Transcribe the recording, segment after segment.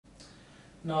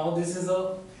Now this is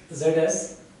a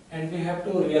ZS and we have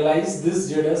to realize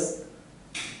this ZS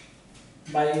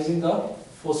by using the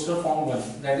Foster form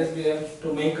 1. That is, we have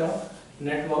to make a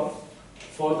network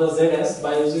for the ZS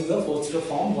by using the Foster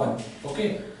form 1.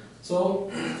 Okay. So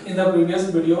in the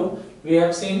previous video we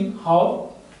have seen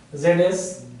how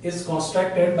ZS is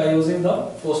constructed by using the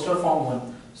Foster form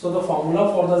 1. So the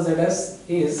formula for the ZS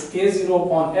is K0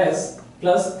 upon S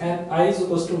plus n I is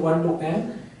equals to 1 to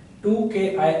n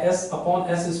 2KIS upon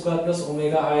S square plus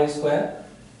omega I square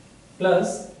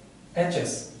plus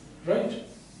HS, right?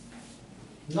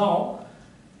 Now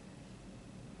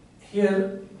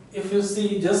here if you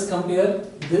see, just compare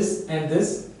this and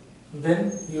this,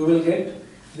 then you will get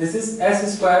this is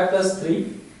S square plus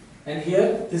 3 and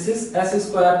here this is S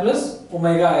square plus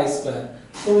omega I square.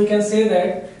 So we can say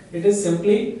that it is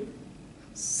simply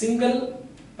single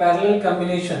parallel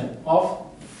combination of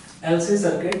LC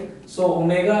circuit. So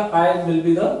omega I will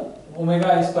be the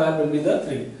omega I square will be the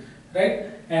 3, right?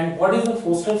 And what is the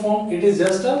Foster form? It is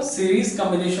just a series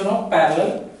combination of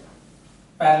parallel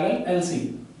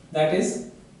LC. That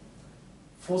is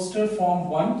Foster form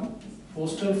 1.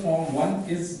 Foster form 1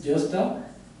 is just a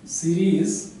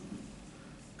series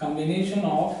combination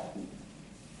of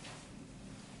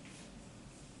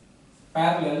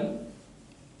parallel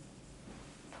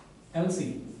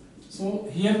LC. So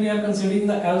here we are considering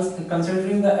the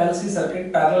LC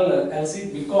circuit parallel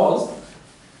LC because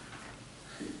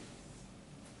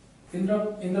in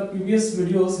the previous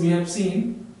videos we have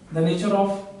seen the nature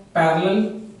of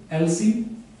parallel LC.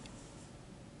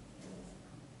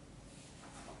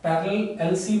 Parallel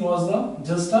LC was the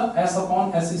just a S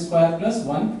upon S square plus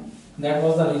 1. That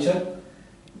was the nature.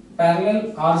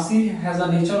 Parallel RC has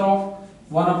a nature of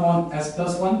 1 upon S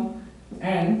plus 1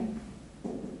 and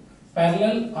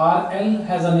parallel RL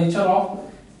has a nature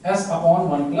of S upon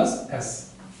 1 plus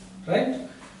S, right?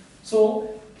 So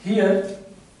here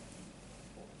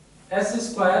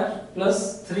S square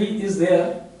plus 3 is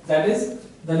there, that is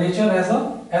the nature has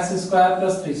a S square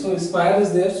plus 3. So square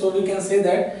is there, so we can say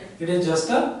that it is just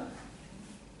a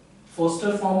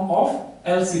Foster form of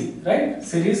LC, right?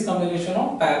 Series combination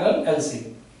of parallel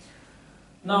LC.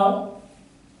 Now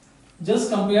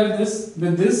just compare this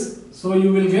with this, so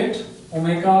you will get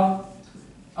omega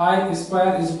I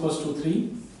square is equals to 3.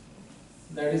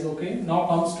 That is okay. Now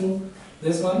comes to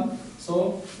this one.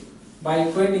 So by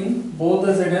equating both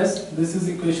the ZS, this is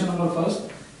equation number first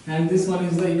and this one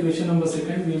is the equation number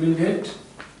second, we will get,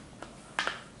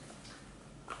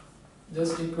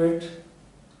 just equate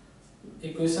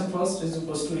equation first is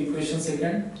equals to equation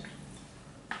second.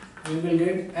 We will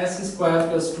get S square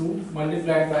plus 2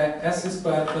 multiplied by S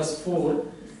square plus 4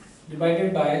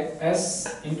 divided by S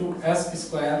into S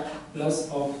square plus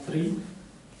of 3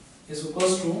 is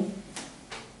equals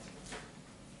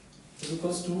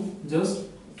to just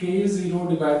K0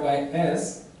 divided by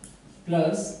S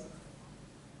plus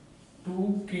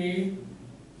 2KS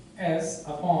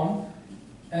upon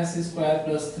S square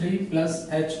plus 3 plus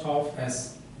H of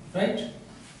S, right?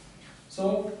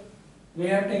 So we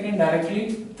have taken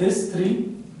directly this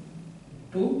 3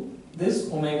 to this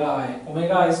omega I.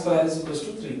 Omega I square is equals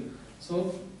to 3.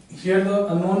 So here the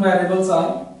unknown variables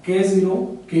are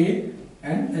K0, K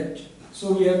and H.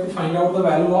 So we have to find out the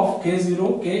value of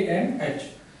K0, K and H.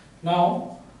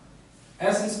 Now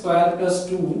S square plus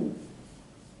 2,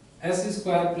 S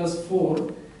square plus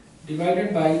 4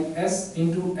 divided by S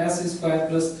into S square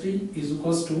plus 3 is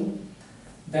equals to,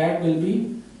 that will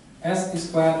be S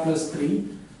square plus 3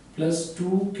 plus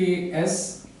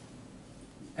 2KS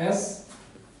S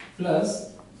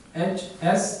plus H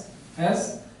S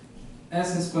S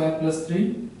square plus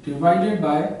 3 divided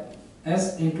by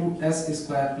S into S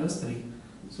square plus 3.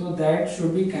 So that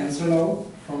should be cancelled out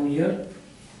from here,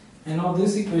 and now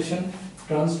this equation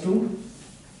turns to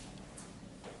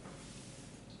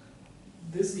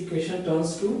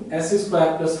S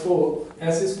square plus 4,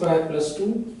 S square plus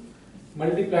 2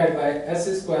 multiplied by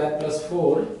S square plus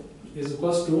 4 is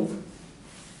equals to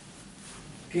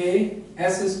K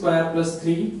S square plus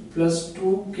 3 plus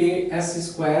 2K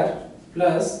S square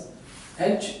plus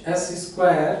H S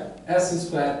square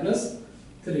plus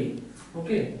 3.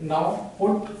 Okay, now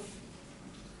put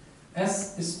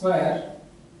S square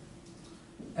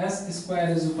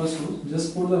is equals to,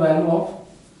 just put the value of,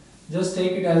 just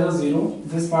take it as a 0,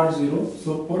 this part 0,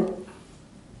 so put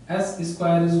S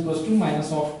square is equals to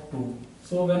minus of 2.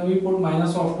 So when we put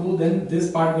minus of 2, then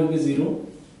this part will be 0,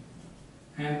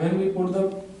 and when we put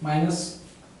the minus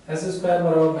S square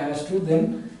barabar minus 2,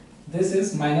 then this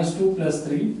is minus 2 plus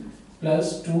 3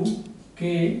 plus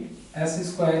 2K S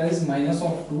square is minus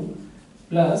of 2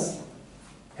 plus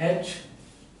H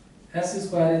s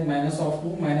square is minus of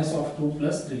 2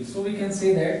 plus 3. So we can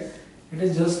say that it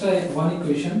is just one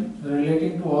equation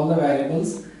relating to all the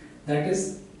variables, that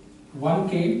is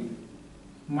 1k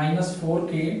minus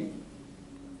 4k,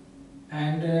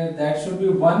 and that should be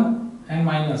 1 and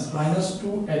minus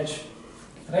 2h,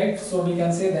 right? So we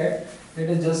can say that it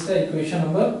is just a equation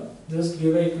number, just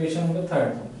give a equation number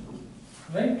third,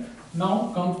 right?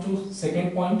 Now come to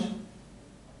second point.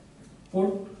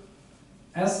 Put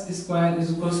s square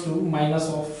is equals to minus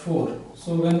of 4.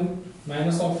 So when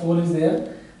minus of 4 is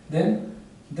there, then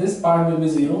this part will be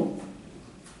 0,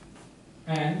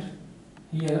 and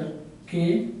here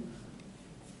k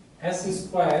s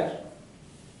square,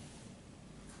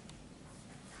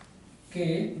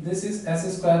 k, this is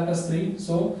s square plus 3,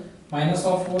 so minus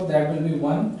of 4, that will be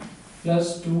 1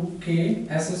 plus 2k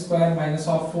s square minus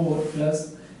of 4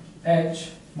 plus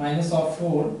h minus of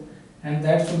 4, and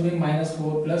that should be minus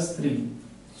 4 plus 3.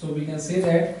 So we can say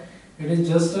that it is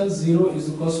just a 0 is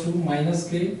equals to minus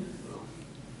k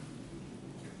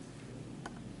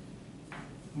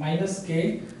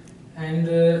and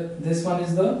this one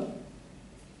is the,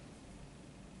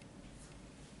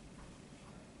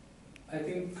 I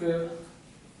think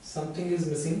something is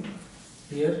missing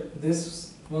here.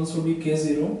 This one should be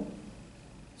k0,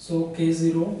 so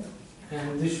k0,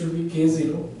 and this should be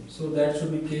k0, so that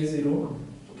should be k0,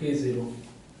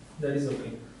 that is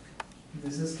okay.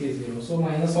 This is k0, so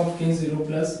minus of k0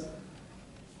 plus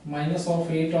minus of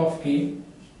 8 of k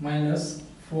minus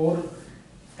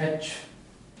 4h,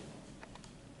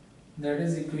 that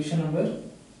is equation number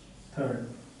third.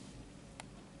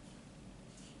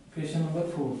 Equation number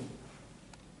 4.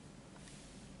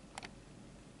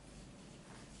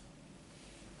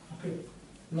 Okay,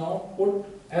 now put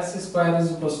s square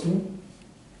is equals to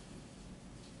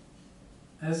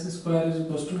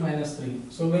minus 3.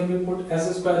 So when we put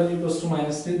s square is equals to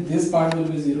minus 3, this part will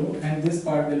be 0 and this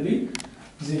part will be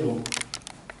 0.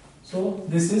 So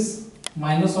this is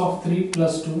minus of 3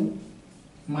 plus 2,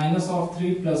 minus of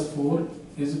 3 plus 4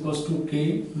 is equals to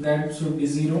k, that should be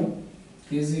 0,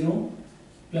 k0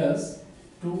 plus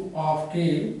 2 of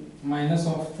k minus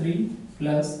of 3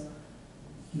 plus,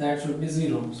 that should be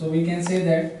 0. So we can say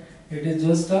that it is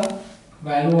just a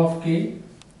value of k,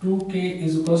 2k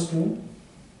is equals to,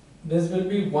 this will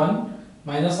be 1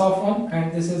 minus of 1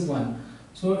 and this is 1.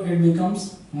 So it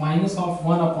becomes minus of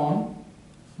 1 upon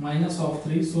minus of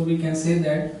 3. So we can say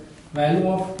that value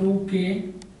of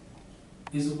 2k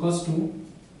is equals to,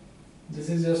 this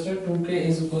is just a 2k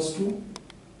is equals to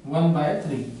 1 by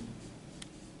 3.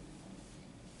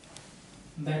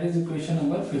 That is equation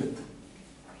number 5th.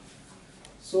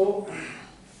 So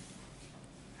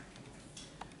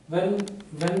when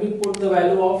we put the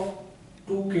value of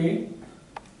 2k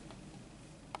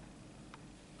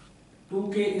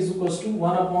is equals to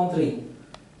 1 upon 3.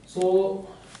 So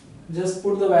just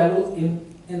put the value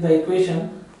in the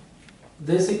equation,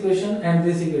 this equation and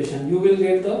this equation. You will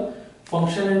get the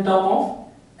function in term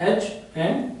of h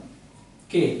and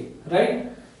k, right?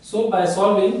 So by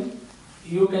solving,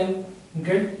 you can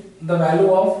get the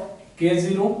value of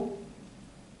k0,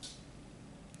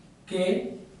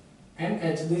 k and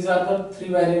h. These are the three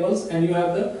variables and you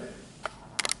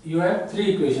have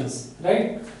three equations,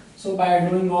 right? So by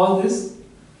doing all this,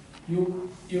 you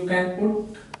can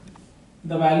put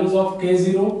the values of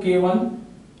k0, k1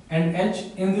 and h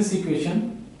in this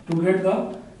equation to get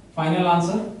the final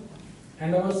answer,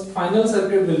 and our final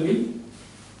circuit will be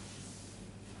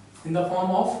in the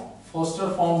form of Foster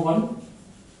form 1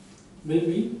 will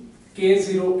be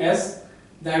k0s,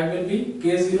 that will be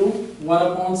k0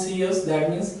 1 upon cs, that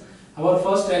means our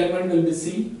first element will be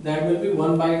c, that will be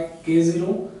 1 by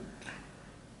k0.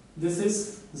 This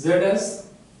is zs.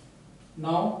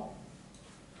 Now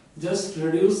just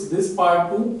reduce this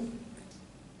part to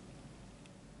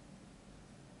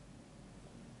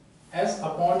s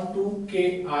upon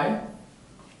 2ki,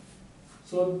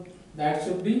 so that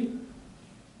should be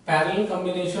parallel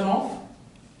combination of,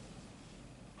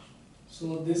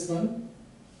 so this one,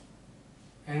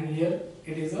 and here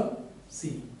it is a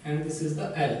c and this is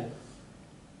the l,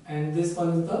 and this one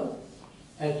is the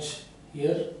h,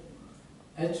 here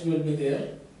h will be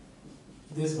there,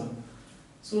 this one.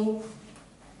 So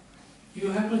you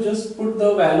have to just put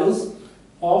the values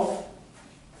of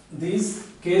these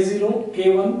k0,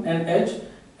 k1 and h,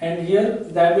 and here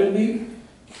that will be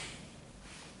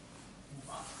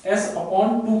s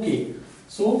upon 2k,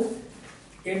 so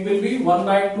it will be 1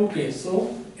 by 2k,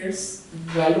 so its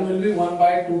value will be 1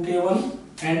 by 2k1,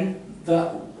 and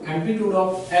the amplitude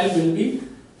of L will be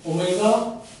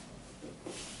omega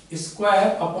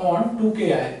square upon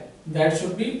 2ki, that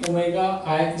should be omega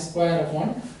I square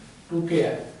upon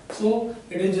 2ki. So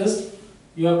it is just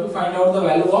you have to find out the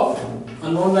value of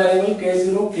unknown variable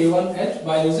k0, k1, h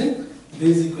by using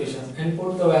these equations and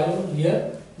put the value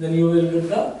here. Then you will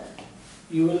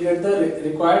get the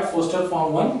required Foster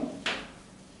form 1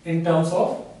 in terms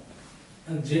of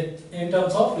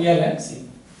real and C.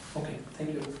 Okay,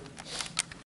 thank you.